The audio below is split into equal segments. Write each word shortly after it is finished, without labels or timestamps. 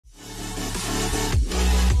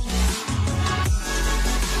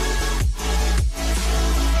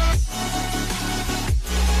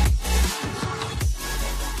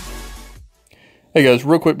Hey guys,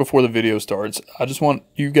 real quick before the video starts, I just want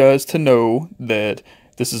you guys to know that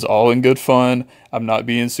this is all in good fun. I'm not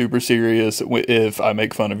being super serious if I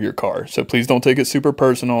make fun of your car. So please don't take it super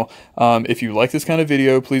personal. If you like this kind of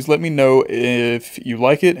video, please let me know if you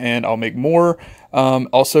like it and I'll make more.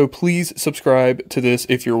 Also, please subscribe to this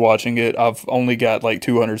if you're watching it. I've only got like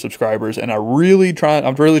 200 subscribers and I'm really trying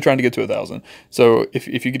to get to 1,000. So if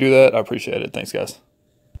you could do that, I appreciate it. Thanks guys.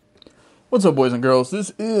 What's up, boys and girls?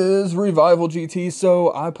 This is Revival GT.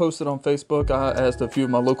 So I posted on Facebook, I asked a few of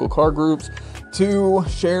my local car groups to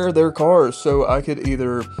share their cars so I could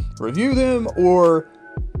either review them or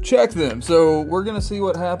check them. So we're going to see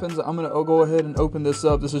what happens. I'm going to go ahead and open this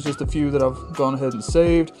up. This is just a few that I've gone ahead and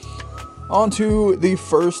saved. On to the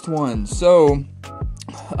first one. So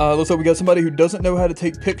looks like we got somebody who doesn't know how to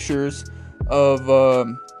take pictures of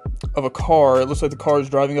a car. It looks like the car is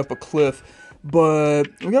driving up a cliff. But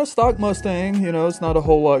we got a stock Mustang, you know, it's not a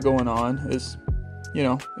whole lot going on. It's, you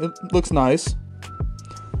know, it looks nice.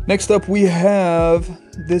 Next up we have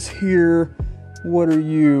this here. What are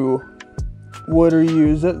you?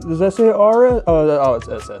 Does that say RS? Oh, it's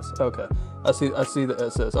SS. Okay. I see the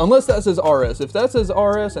SS. Unless that says RS. If that says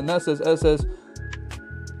RS and that says SS,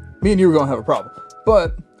 me and you are going to have a problem.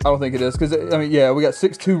 But I don't think it is, because, I mean, yeah, we got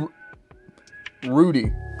 6'2"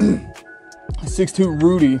 Rudy. 6'2"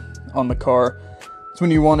 Rudy on the car. It's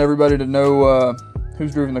when you want everybody to know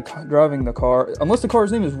who's driving the car, unless the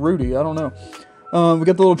car's name is Rudy. I don't know. We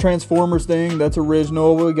got the little Transformers thing, that's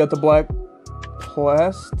original. We got the black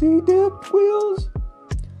plasti dip wheels.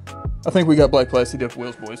 I think we got black plasti dip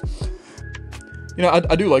wheels, boys. You know,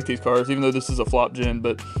 I do like these cars, even though this is a flop gen,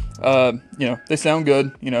 but you know, they sound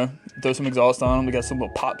good. You know, throw some exhaust on them. We got some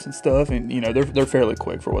little pops and stuff, and you know, they're fairly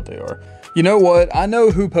quick for what they are. You know what? I know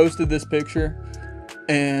who posted this picture.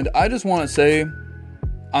 And I just want to say,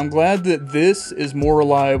 I'm glad that this is more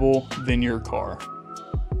reliable than your car.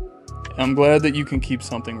 I'm glad that you can keep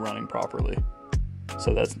something running properly.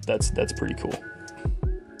 So that's pretty cool.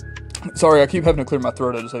 Sorry, I keep having to clear my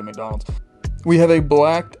throat. I just ate McDonald's. We have a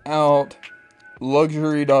blacked out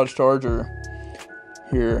luxury Dodge Charger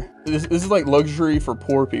here. This is like luxury for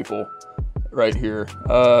poor people right here.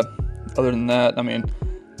 Other than that, I mean,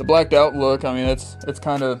 the blacked out look, I mean, it's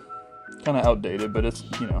kind of outdated, but it's,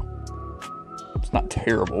 you know, it's not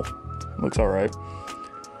terrible. It looks all right.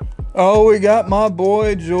 Oh, we got my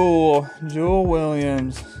boy Jewel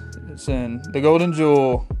Williams. It's in the Golden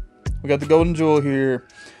Jewel. We got the Golden Jewel here.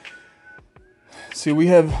 See, we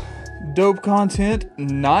have dope content.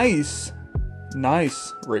 Nice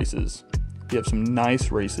races. We have some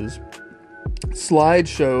nice races.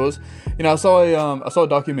 Slideshows. You know, I saw a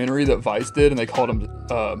documentary that Vice did, and they called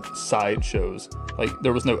them side shows. Like,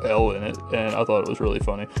 there was no L in it, and I thought it was really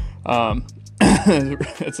funny.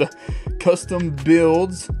 It's a custom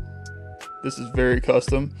builds. This is very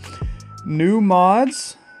custom. New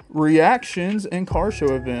mods, reactions, and car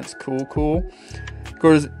show events. Cool. Of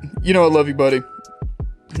course, you know I love you, buddy.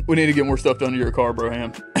 We need to get more stuff done to your car,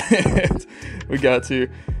 Broham. We got to.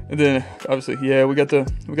 And then, obviously, yeah, we got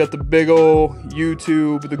the big old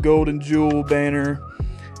YouTube, the Golden Jewel banner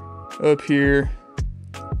up here.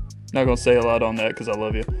 Not gonna say a lot on that because I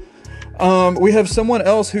love you. We have someone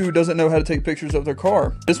else who doesn't know how to take pictures of their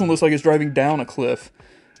car. This one looks like it's driving down a cliff.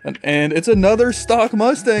 And it's another stock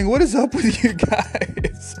Mustang. What is up with you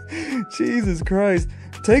guys? Jesus Christ.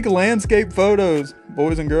 Take landscape photos,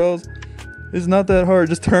 boys and girls. It's not that hard.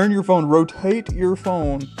 Just turn your phone, rotate your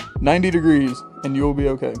phone 90 degrees, and you'll be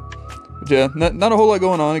okay. But yeah, not a whole lot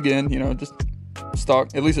going on. Again, you know, just stock.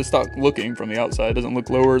 At least it's stock looking from the outside. It doesn't look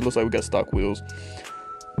lower. It looks like we got stock wheels.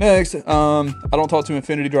 Next, I don't talk to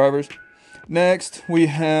Infinity drivers. Next, we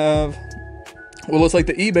have what looks like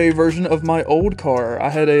the eBay version of my old car. I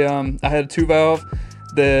had a 2-valve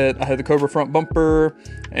that I had the Cobra front bumper,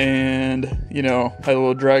 and you know, had a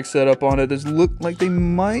little drag setup on it. This looked like they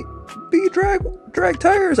might be drag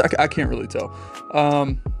tires. I can't really tell.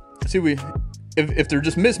 See, if they're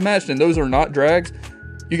just mismatched and those are not drags,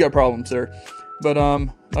 you got problems there. But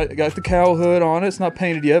I got the cowl hood on it. It's not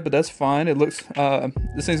painted yet, but that's fine. It looks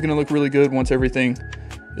this thing's gonna look really good once everything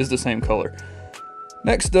is the same color.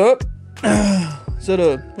 Next up, was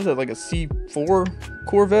that like a C4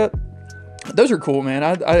 Corvette? Those are cool, man.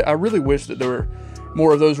 I really wish that there were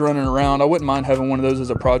more of those running around. I wouldn't mind having one of those as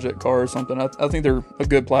a project car or something. I think they're a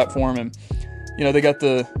good platform, and you know, they got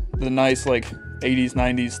the nice like 80s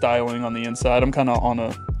 90s styling on the inside. I'm kind of on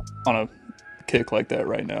a kick like that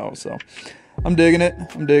right now, so I'm digging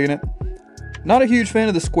it. Not a huge fan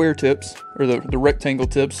of the square tips or the rectangle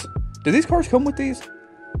tips. Do these cars come with these?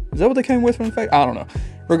 Is that what they came with from the factory? I don't know.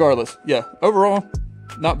 Regardless, yeah, overall,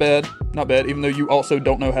 not bad, even though you also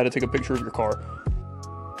don't know how to take a picture of your car.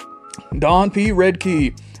 Don P. Red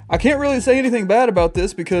Key. I can't really say anything bad about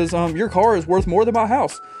this because your car is worth more than my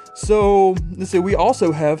house. So let's see. We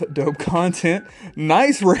also have dope content.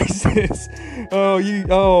 Nice races.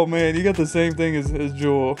 Oh man, you got the same thing as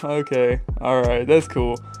Jewel. Okay, all right, that's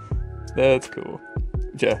cool. That's cool.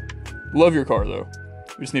 Yeah, love your car though.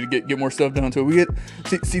 We just need to get more stuff done to it. We get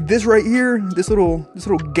see this right here, this little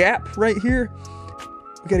gap right here.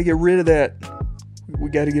 We got to get rid of that. We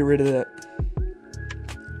got to get rid of that.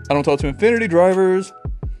 I don't talk to Infinity drivers.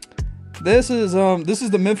 This is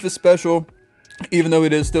the Memphis special, even though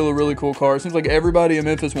it is still a really cool car. It seems like everybody in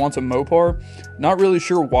Memphis wants a Mopar. Not really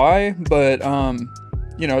sure why, but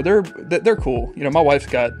you know, they're cool. You know, my wife's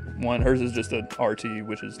got one. Hers is just an RT,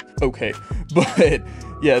 which is okay. But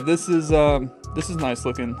yeah, this is nice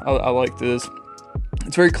looking. I like this.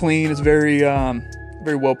 It's very clean. It's very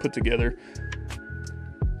very well put together.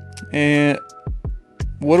 And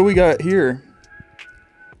what do we got here?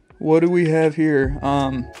 What do we have here?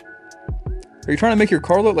 Are you trying to make your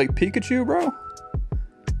car look like Pikachu, bro?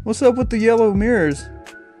 What's up with the yellow mirrors?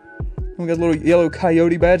 We got a little yellow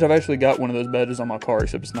coyote badge. I've actually got one of those badges on my car,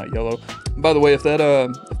 except it's not yellow. By the way, if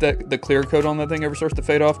the clear coat on that thing ever starts to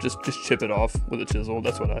fade off, just chip it off with a chisel.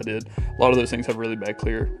 That's what I did. A lot of those things have really bad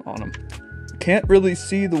clear on them. Can't really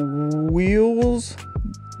see the wheels.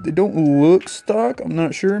 They don't look stock. I'm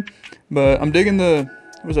not sure, but I'm digging the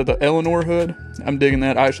Eleanor hood. I'm digging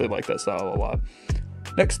that. I actually like that style a lot.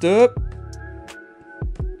 Next up,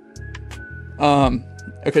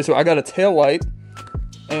 okay, so I got a tail light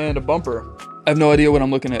and a bumper. I have no idea what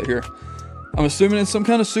I'm looking at here. I'm assuming it's some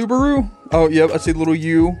kind of Subaru. Oh, yep, I see a little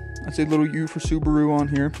U. I see a little U for Subaru on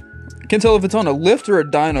here. Can't tell if it's on a lift or a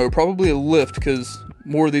dyno. Probably a lift, because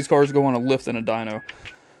more of these cars go on a lift than a dyno.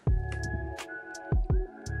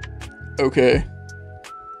 Okay.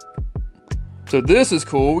 So this is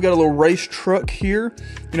cool. We got a little race truck here.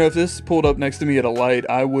 You know, if this pulled up next to me at a light,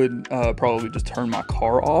 I would probably just turn my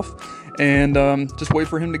car off and just wait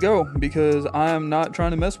for him to go, because I am not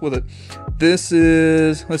trying to mess with it. This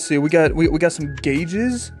is, let's see, we got some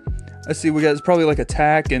gauges. Let's see, it's probably like a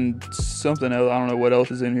tack and something else. I don't know what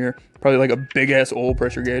else is in here. Probably like a big ass oil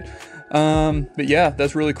pressure gauge. But yeah,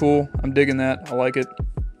 that's really cool. I'm digging that. I like it.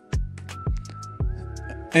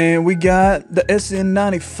 And we got the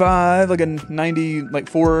SN95, like a 90, like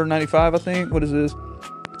 495, I think. What is this?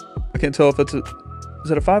 I can't tell if it's is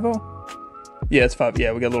it a 50? Yeah, it's 5.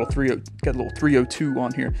 Yeah, we got a little 302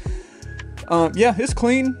 on here. Yeah, it's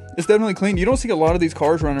clean. It's definitely clean. You don't see a lot of these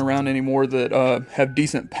cars running around anymore that have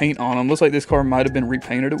decent paint on them. Looks like this car might have been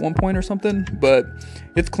repainted at one point or something, but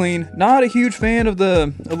it's clean. Not a huge fan of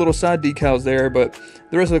the little side decals there, but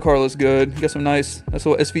the rest of the car looks good. You got some nice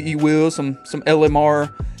little SVE wheels, some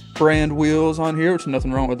LMR brand wheels on here, which is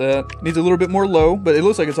nothing wrong with that. Needs a little bit more low, but it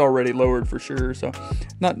looks like it's already lowered for sure. So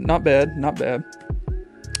not bad, not bad.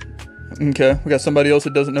 Okay, we got somebody else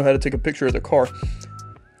that doesn't know how to take a picture of the car.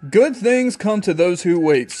 Good things come to those who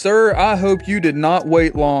wait. Sir, I hope you did not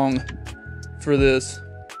wait long for this,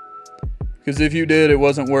 because if you did, it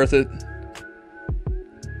wasn't worth it.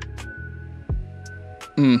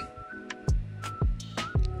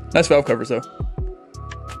 Nice valve covers though.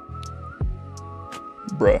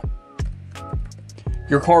 Bruh.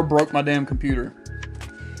 Your car broke my damn computer.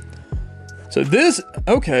 So this,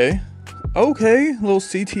 okay, little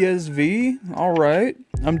CTSV, all right.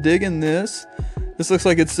 I'm digging this. This looks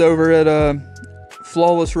like it's over at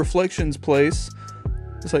Flawless Reflections place.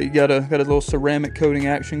 Looks like you got a little ceramic coating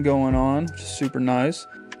action going on, which is super nice.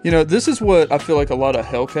 You know, this is what I feel like a lot of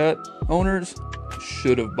Hellcat owners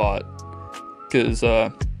should have bought, because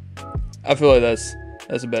I feel like that's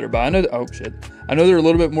a better buy. I know, oh shit, I know they're a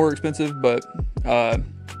little bit more expensive, but I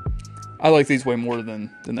like these way more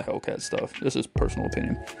than the Hellcat stuff. This is personal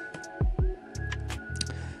opinion.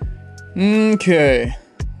 Okay.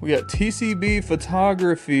 We got TCB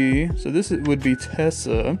Photography. So this would be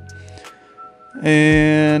Tessa.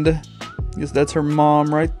 And I guess that's her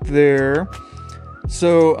mom right there.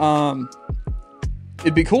 So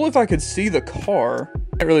it'd be cool if I could see the car.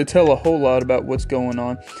 Can't really tell a whole lot about what's going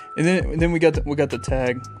on. And then we got the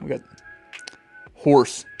tag. We got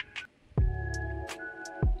horse.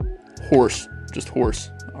 Just horse.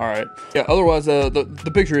 All right. Yeah, otherwise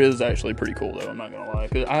the picture is actually pretty cool though, I'm not gonna lie.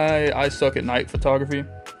 'Cause I suck at night photography,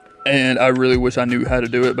 and I really wish I knew how to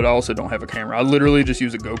do it, but I also don't have a camera. I literally just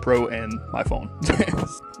use a GoPro and my phone.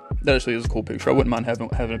 That actually is a cool picture. I wouldn't mind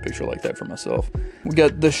having a picture like that for myself. We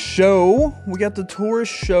got the show. We got the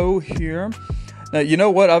tourist show here. Now, you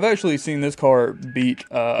know what? I've actually seen this car beat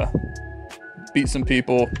some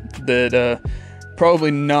people that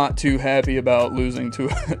probably not too happy about losing to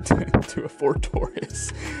a Ford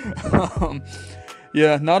Taurus.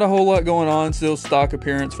 Yeah, not a whole lot going on. Still stock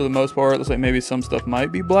appearance for the most part. Looks like maybe some stuff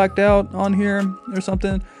might be blacked out on here or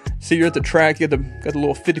something. See, you're at the track. You got the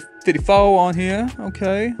little 54 on here.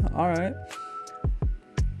 Okay, all right.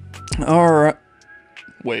 All right.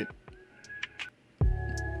 Wait.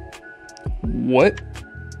 What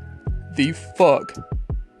the fuck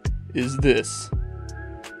is this?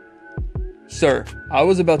 Sir, I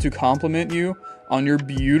was about to compliment you on your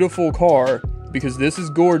beautiful car because this is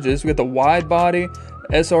gorgeous. We got the wide body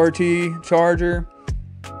SRT Charger,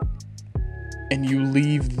 and you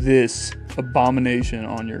leave this abomination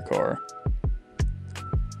on your car.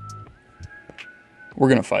 We're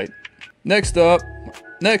gonna fight. Next up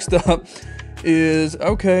is,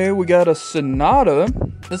 okay, we got a Sonata.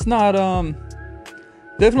 It's not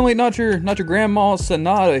definitely not your grandma's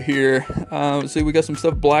Sonata here. See, we got some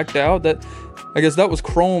stuff blacked out. That, I guess that was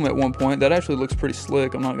chrome at one point. That actually looks pretty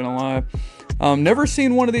slick, I'm not gonna lie. Never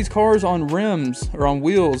seen one of these cars on rims or on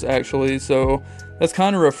wheels actually, so that's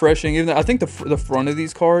kind of refreshing. Even though I think the front of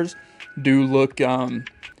these cars do look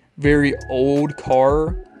very old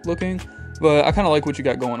car looking, but I kind of like what you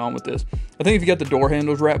got going on with this. I think if you got the door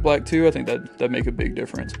handles wrapped black too, I think that'd make a big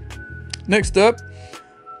difference. Dem up,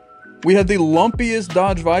 we have the lumpiest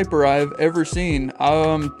Dodge Viper I've ever seen.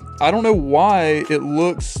 I don't know why it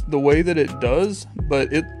looks the way that it does, but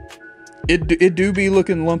it do be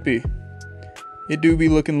looking lumpy. It do be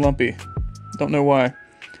looking lumpy. Don't know why.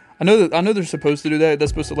 I know they're supposed to do that. That's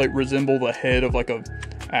supposed to like resemble the head of like a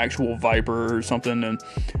actual Viper or something. And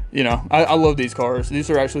you know, I love these cars. These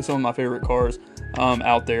are actually some of my favorite cars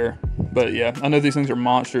out there. But yeah, I know these things are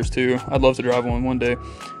monsters too. I'd love to drive one day.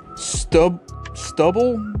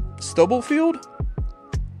 Stubblefield?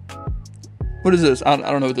 What is this? I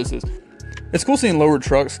don't know what this is. It's cool seeing lower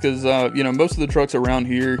trucks because you know, most of the trucks around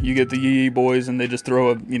here, you get the Yee boys and they just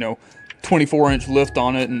throw a, you know, 24-inch lift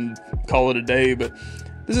on it and call it a day. But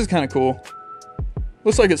this is kind of cool.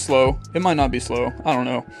 Looks like it's slow. It might not be slow. I don't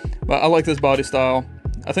know. But I like this body style.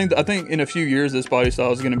 I think in a few years this body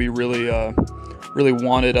style is going to be really really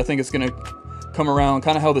wanted. I think it's going to come around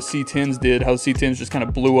kind of how the C10s did, how the C10s just kind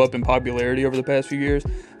of blew up in popularity over the past few years.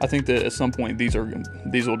 I think that at some point these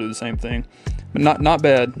will do the same thing. But not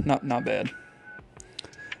bad. Not bad.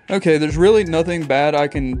 Okay, there's really nothing bad I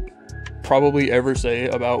can probably ever say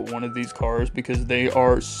about one of these cars because they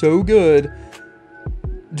are so good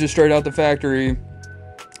just straight out the factory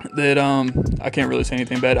that I can't really say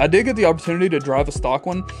anything bad. I did get the opportunity to drive a stock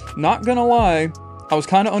one. Not gonna lie, I was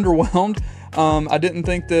kind of underwhelmed. I didn't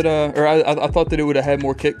think that, or I thought that it would have had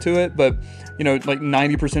more kick to it, but you know, like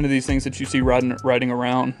 90% of these things that you see riding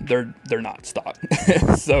around, they're not stock.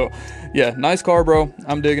 So yeah, nice car, bro.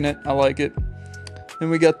 I'm digging it. I like it. Then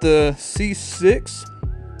we got the C6.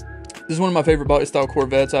 This is one of my favorite body style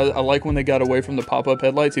Corvettes. I like when they got away from the pop-up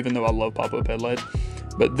headlights, even though I love pop-up headlights.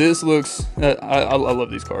 But this looks, I love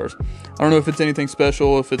these cars. I don't know if it's anything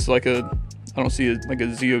special, if it's like I don't see like a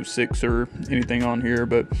Z06 or anything on here,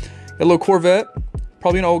 but got a little Corvette,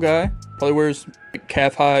 probably an old guy, probably wears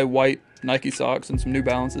calf-high white Nike socks and some New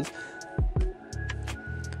Balances.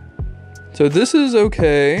 So this is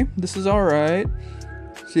okay. This is all right.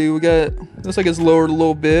 See, we got, looks like it's lowered a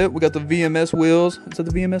little bit. We got the VMS wheels. Is that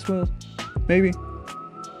the VMS wheels? Maybe.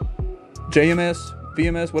 JMS,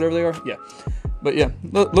 VMS, whatever they are. Yeah. But yeah,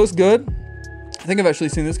 looks good. I think I've actually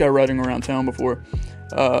seen this guy riding around town before.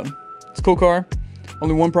 It's a cool car.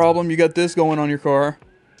 Only one problem, you got this going on your car.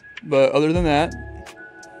 But other than that,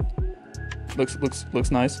 looks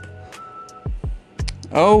nice.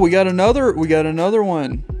 Oh, we got another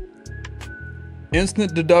one.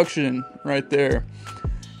 Instant deduction right there.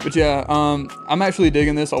 But yeah, I'm actually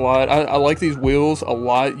digging this a lot. I like these wheels a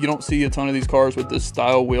lot. You don't see a ton of these cars with this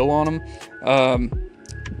style wheel on them.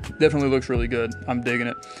 Definitely looks really good. I'm digging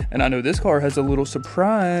it. And I know this car has a little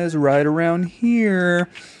surprise right around here.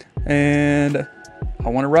 And I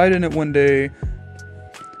want to ride in it one day.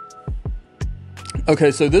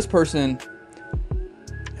 Okay, so this person...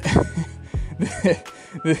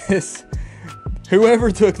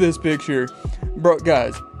 whoever took this picture... Bro,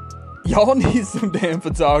 guys... Y'all need some damn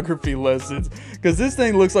photography lessons, because this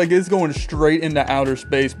thing looks like it's going straight into outer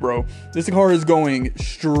space, bro. This car is going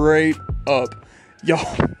straight up.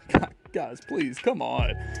 Y'all, guys, please, come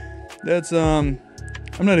on. That's, I'm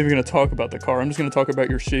not even going to talk about the car. I'm just going to talk about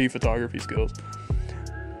your shitty photography skills.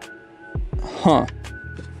 Huh.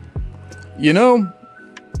 You know,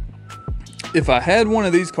 if I had one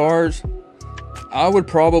of these cars, I would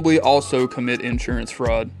probably also commit insurance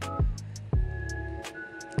fraud.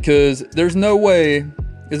 Because there's no way,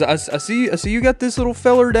 because I see you got this little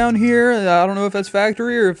feller down here. I don't know if that's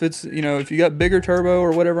factory or if it's, you know, if you got bigger turbo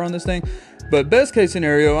or whatever on this thing. But best case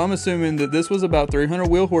scenario, I'm assuming that this was about 300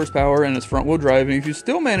 wheel horsepower and it's front wheel drive. And if you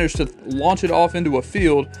still managed to launch it off into a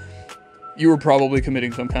field, you were probably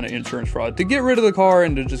committing some kind of insurance fraud to get rid of the car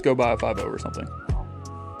and to just go buy a 5.0 or something.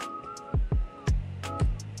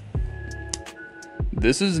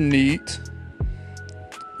 This is neat.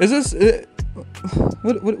 Is this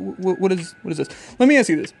what is this? Let me ask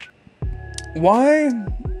you this.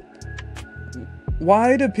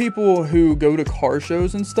 Why do people who go to car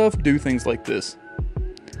shows and stuff do things like this?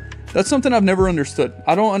 That's something I've never understood.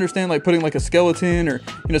 I don't understand like putting like a skeleton, or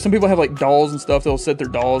some people have like dolls and stuff. They'll set their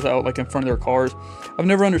dolls out like in front of their cars. I've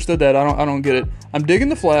never understood that. I don't get it. I'm digging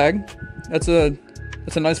the flag. That's a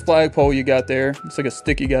nice flagpole you got there. It's like a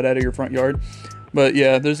stick you got out of your front yard. But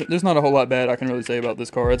yeah, there's not a whole lot bad I can really say about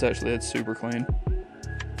this car. It's super clean.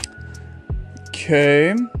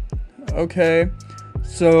 Okay.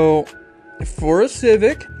 So for a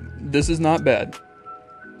Civic, this is not bad.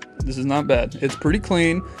 It's pretty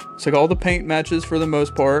clean. It's like all the paint matches for the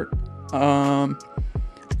most part. It's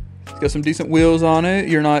got some decent wheels on it.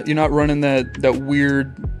 You're not running that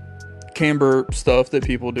weird camber stuff that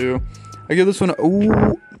people do. I give this one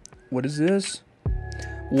what is this?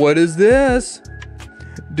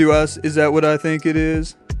 Is that what I think it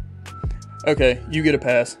is? Okay, you get a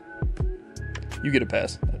pass.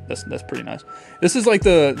 That's pretty nice. This is like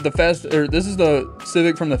this is the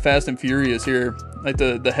Civic from the Fast and Furious here. Like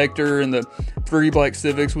the Hector and the 3 black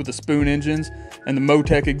Civics with the spoon engines and the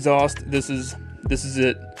Motec exhaust. This is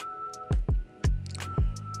it.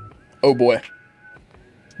 Oh boy.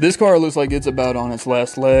 This car looks like it's about on its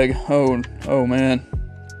last leg. Oh man.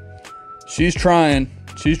 She's trying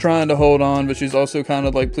to hold on, but she's also kind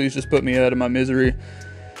of like, please just put me out of my misery.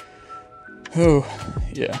 Oh,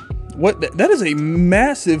 yeah. That is a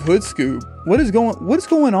massive hood scoop. What is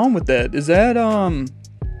going on with that? Is that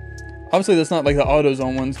obviously that's not like the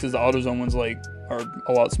AutoZone ones, because the AutoZone ones like are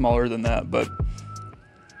a lot smaller than that, but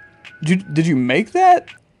did you make that?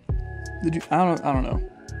 I don't know.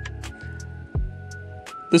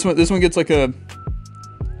 This one gets like give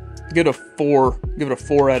it a 4. Give it a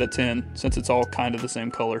 4 out of 10 since it's all kind of the same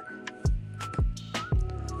color.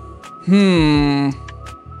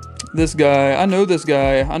 This guy, I know this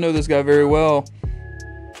guy very well.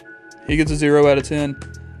 He gets a 0 out of 10.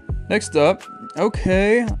 Next up,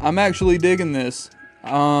 okay, I'm actually digging this.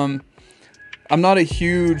 I'm not a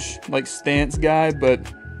huge like stance guy, but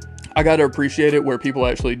I gotta appreciate it where people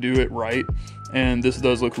actually do it right. And this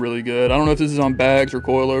does look really good. I don't know if this is on bags or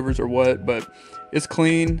coilovers or what, but it's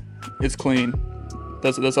clean. It's clean.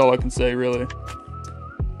 That's all I can say, really.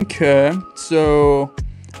 Okay, so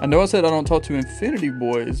I know I said I don't talk to Infinity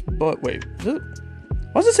Boys, but wait, why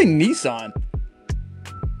does it say Nissan?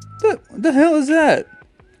 The hell is that?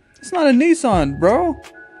 It's not a Nissan, bro.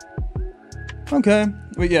 Okay,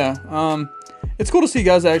 but yeah, it's cool to see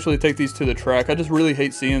guys actually take these to the track. I just really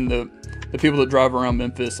hate seeing the people that drive around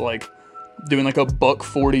Memphis like doing like a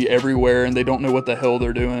 $140 everywhere and they don't know what the hell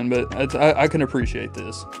they're doing. But I can appreciate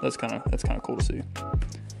this. That's kind of cool to see.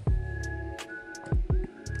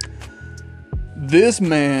 This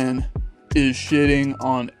man is shitting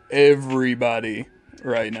on everybody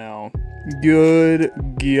right now. Good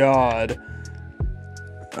God.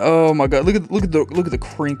 Oh my God. Look at the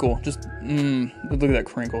crinkle. Just look at that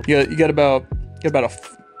crinkle. Yeah, you got about a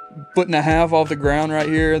foot and a half off the ground right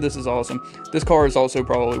here. This is awesome. This car is also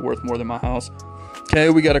probably worth more than my house. Okay,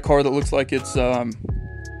 we got a car that looks like it's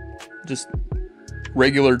just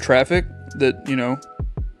regular traffic that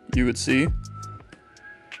you would see.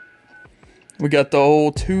 We got the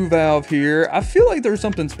old 2-valve here. I feel like there's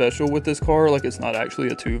something special with this car, like it's not actually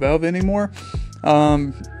a 2-valve anymore.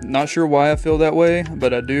 Not sure why I feel that way,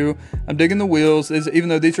 but I do. I'm digging the wheels, even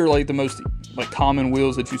though these are like the most like common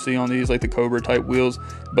wheels that you see on these, like the Cobra type wheels,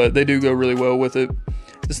 but they do go really well with it.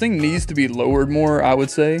 This thing needs to be lowered more, I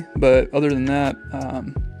would say, but other than that,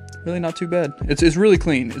 really not too bad. It's really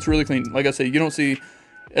clean. It's really clean. Like I say, you don't see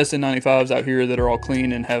SN95s out here that are all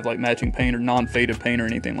clean and have like matching paint or non-faded paint or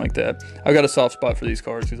anything like that. I've got a soft spot for these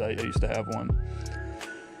cars because I used to have one.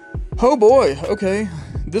 Oh boy, okay.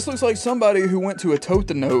 This looks like somebody who went to a Tote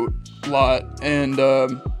the Note lot and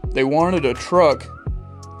they wanted a truck,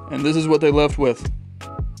 and this is what they left with.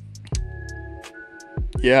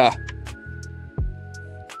 Yeah.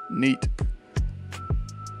 Neat.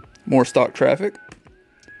 More stock traffic.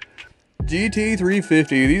 GT350.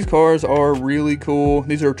 These cars are really cool.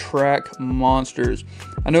 These are track monsters.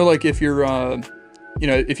 I know, like, if you're,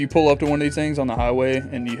 if you pull up to one of these things on the highway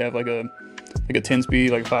and you have like a like a 10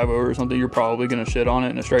 speed, like 5.0 or something, you're probably gonna shit on it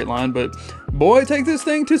in a straight line. But boy, take this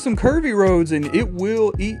thing to some curvy roads and it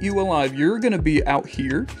will eat you alive. You're gonna be out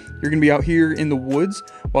here. You're gonna be out here in the woods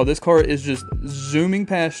while this car is just zooming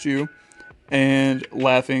past you and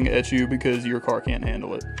laughing at you because your car can't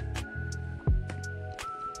handle it.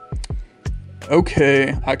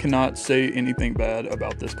 Okay, I cannot say anything bad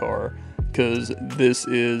about this car because this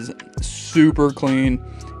is super clean.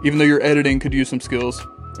 Even though your editing could use some skills.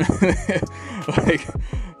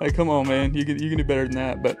 like come on, man, you can do better than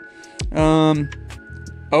that. But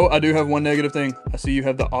oh, I do have one negative thing. I see you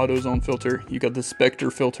have the AutoZone filter. You got the Spectre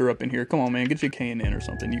filter up in here. Come on, man, get you a K&N or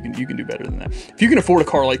something. You can do better than that. If you can afford a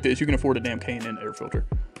car like this, you can afford a damn K&N air filter.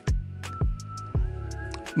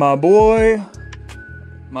 My boy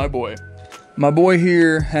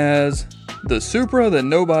here has the Supra that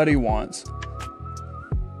nobody wants,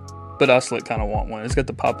 but I slick kind of want one. It's got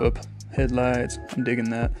the pop-up headlights. I'm digging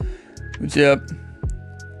that. But yep,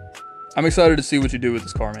 I'm excited to see what you do with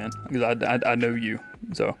this car, man, because I know you,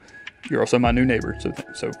 so you're also my new neighbor.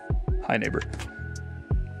 So hi, neighbor.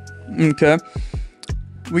 Okay,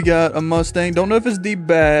 we got a Mustang. Don't know if it's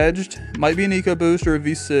debadged. Might be an EcoBoost or a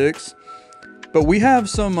V6. But we have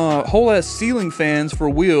some whole ass ceiling fans for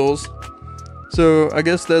wheels. So I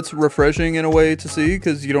guess that's refreshing in a way to see,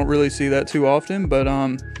 because you don't really see that too often. But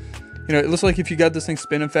you know, it looks like if you got this thing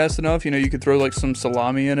spinning fast enough, you know, you could throw like some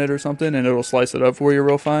salami in it or something and it'll slice it up for you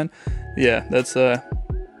real fine. Yeah, that's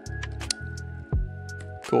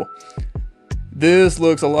cool. This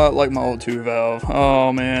looks a lot like my old 2-valve.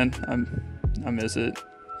 Oh man, I miss it.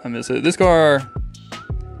 I miss it. This car,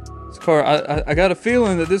 I got a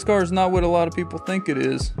feeling that this car is not what a lot of people think it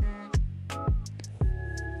is.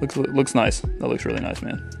 Looks nice. That looks really nice,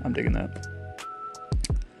 man. I'm digging that.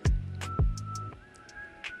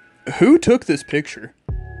 Who took this picture?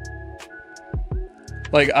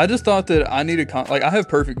 Like, I just thought that I needed like, I have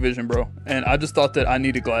perfect vision, bro, and I just thought that I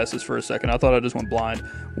needed glasses for a second. I thought I just went blind.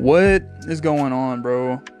 What is going on,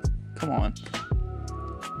 bro? Come on.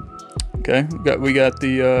 Okay, we got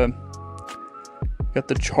the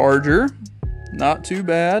Charger. Not too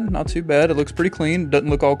bad. Not too bad. It looks pretty clean. Doesn't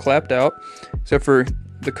look all clapped out, except for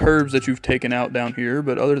the curves that you've taken out down here.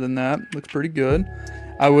 But other than that, looks pretty good.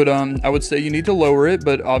 I would say you need to lower it,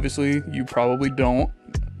 but obviously you probably don't,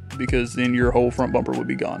 because then your whole front bumper would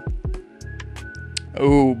be gone.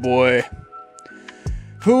 Oh boy.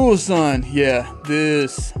 Oh son, yeah,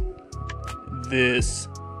 this.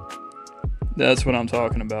 That's what I'm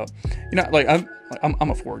talking about. You know, like I'm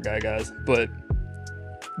a Ford guy, guys, but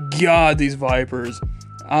God, these Vipers,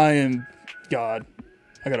 God,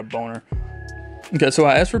 I got a boner. Okay, so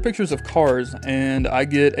I asked for pictures of cars, and I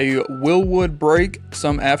get a Willwood brake,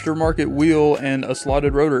 some aftermarket wheel, and a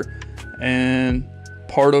slotted rotor, and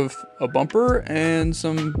part of a bumper, and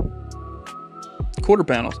some quarter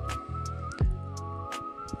panels.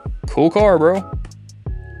 Cool car, bro.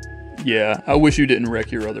 Yeah, I wish you didn't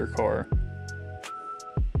wreck your other car.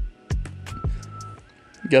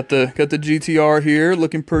 Got the GTR here,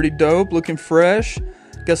 looking pretty dope, looking fresh.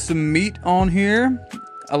 Got some meat on here.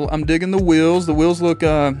 I'm digging the wheels. The wheels look,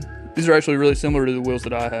 these are actually really similar to the wheels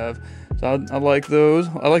that I have. So I like those.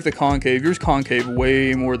 I like the concave. Yours concave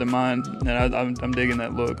way more than mine, and I'm digging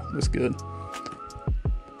that look. Looks good.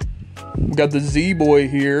 We got the Z-Boy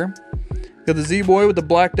here. Got the Z-Boy with the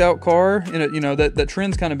blacked out car. And you know, that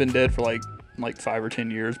trend's kind of been dead for like 5 or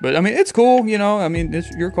 10 years. But I mean, it's cool, you know. I mean, it's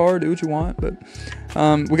your car, do what you want. But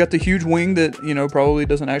we got the huge wing that, you know, probably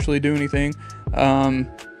doesn't actually do anything.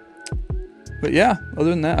 But yeah,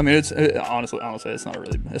 other than that, I mean, honestly,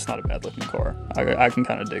 it's not a bad looking car. I can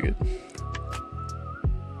kind of dig it.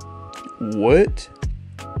 What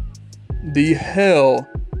the hell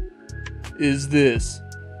is this?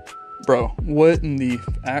 Bro, what in the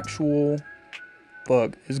actual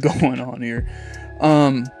fuck is going on here?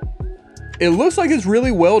 It looks like it's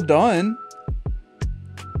really well done.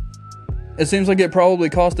 It seems like it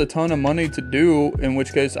probably cost a ton of money to do, in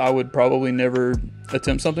which case I would probably never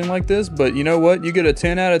attempt something like this. But you know what? You get a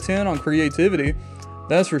 10 out of 10 on creativity.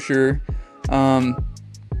 That's for sure. Yeah,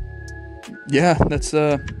 that's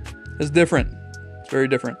different. It's very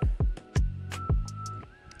different.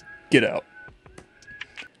 Get out.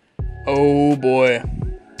 Oh boy.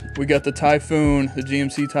 We got the Typhoon, the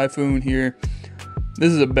GMC Typhoon here.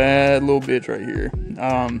 This is a bad little bitch right here.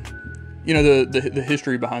 You know, the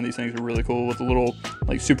history behind these things are really cool, with the little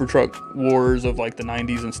like super truck wars of like the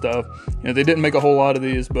 90s and stuff. You know, they didn't make a whole lot of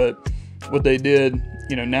these, but what they did,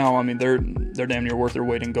 you know, now, I mean, they're damn near worth their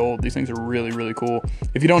weight in gold. These things are really, really cool.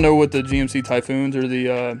 If you don't know what the GMC Typhoons or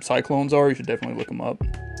the Cyclones are, you should definitely look them up.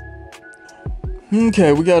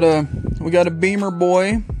 Okay, we got a Beamer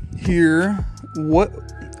boy here. What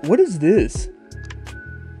is this?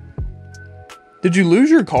 Did you lose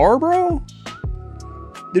your car, bro?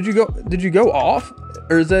 Did you go off?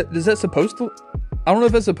 Or is that supposed to, I don't know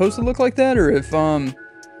if it's supposed to look like that or if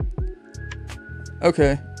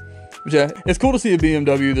okay. But yeah, it's cool to see a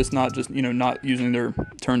BMW that's not just, you know, not using their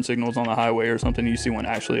turn signals on the highway or something. You see one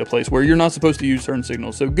actually a place where you're not supposed to use turn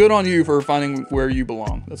signals. So good on you for finding where you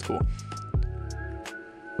belong. That's cool.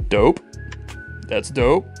 Dope. That's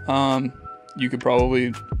dope. You could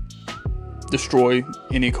probably destroy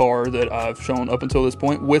any car that I've shown up until this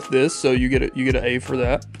point with this, so you get an A for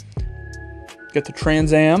that. Got the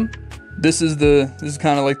Trans Am. This is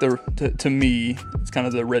kind of like to me, it's kind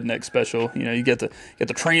of the redneck special. You know, you get the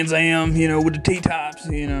Trans Am, you know, with the T-tops,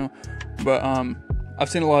 you know. But I've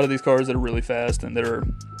seen a lot of these cars that are really fast and that are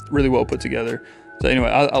really well put together. So anyway,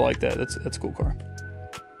 I like that. That's a cool car.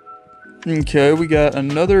 Okay, we got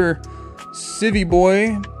another Civvy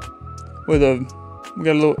boy with we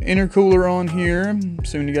got a little intercooler on here.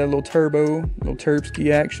 Soon you got a little turbo, little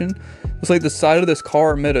Terpsky action. Looks like the side of this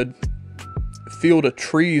car met a field of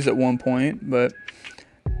trees at one point, but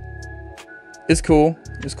it's cool.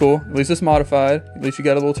 It's cool. At least it's modified. At least you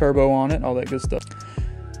got a little turbo on it, all that good stuff.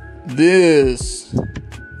 This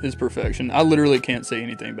is perfection. I literally can't say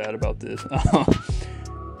anything bad about this.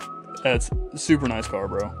 That's a super nice car,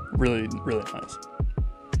 bro. Really, really nice.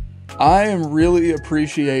 I am really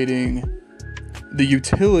appreciating the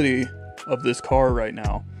utility of this car right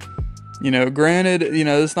now. You know, granted, you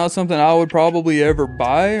know, it's not something I would probably ever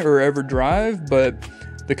buy or ever drive, but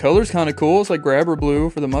the color's kind of cool. It's like grabber blue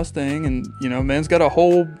for the Mustang, and, you know, man's got a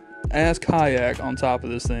whole ass kayak on top of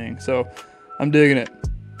this thing. So I'm digging it.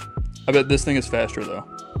 I bet this thing is faster though.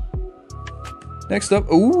 Next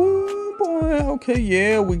up, ooh boy, okay,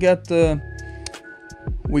 yeah, we got the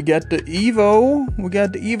Evo. We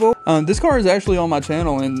got the Evo. This car is actually on my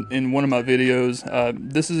channel in one of my videos.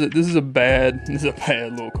 This is a bad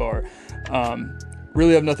little car.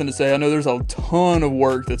 Really have nothing to say. I know there's a ton of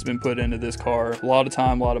work that's been put into this car, a lot of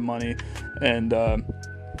time, a lot of money, and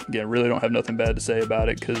again, really don't have nothing bad to say about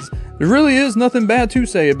it because there really is nothing bad to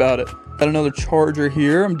say about it. Got another Charger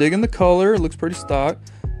here. I'm digging the color. It looks pretty stock.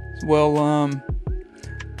 Well, a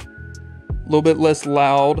little bit less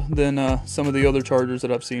loud than some of the other Chargers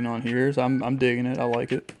that I've seen on here. So I'm digging it. I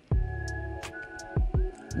like it.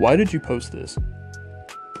 Why did you post this?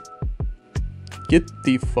 Get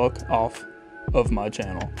the fuck off of my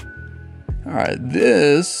channel. Alright,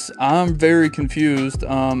 this, I'm very confused.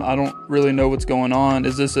 I don't really know what's going on.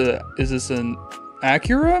 Is this an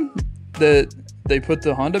Acura that they put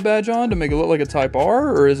the Honda badge on to make it look like a Type R?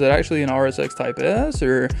 Or is it actually an RSX Type S?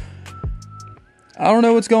 Or I don't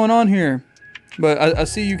know what's going on here. But I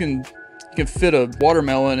see you can fit a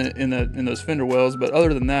watermelon in those fender wells, but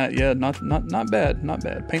other than that, yeah, not bad, not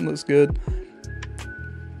bad. Paint looks good.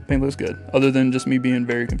 Paint looks good. Other than just me being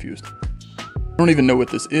very confused. I don't even know what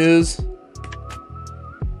this is.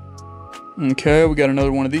 Okay, we got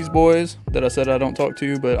another one of these boys that I said I don't talk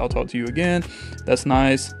to, but I'll talk to you again. That's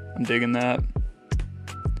nice. I'm digging that.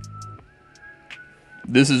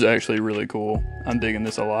 This is actually really cool. I'm digging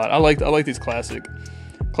this a lot. I like these classic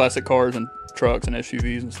cars and trucks and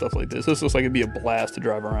SUVs and stuff like this. This looks like it'd be a blast to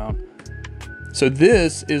drive around. So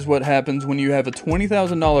this is what happens when you have a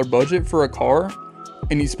 $20,000 budget for a car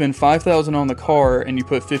and you spend $5,000 on the car and you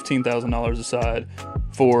put $15,000 aside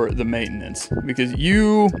for the maintenance, because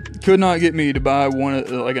you could not get me to buy one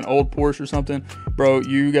like an old Porsche or something. Bro,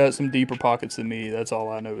 you got some deeper pockets than me. That's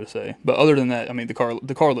all I know to say. But other than that, I mean, the car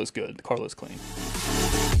looks good. The car looks clean.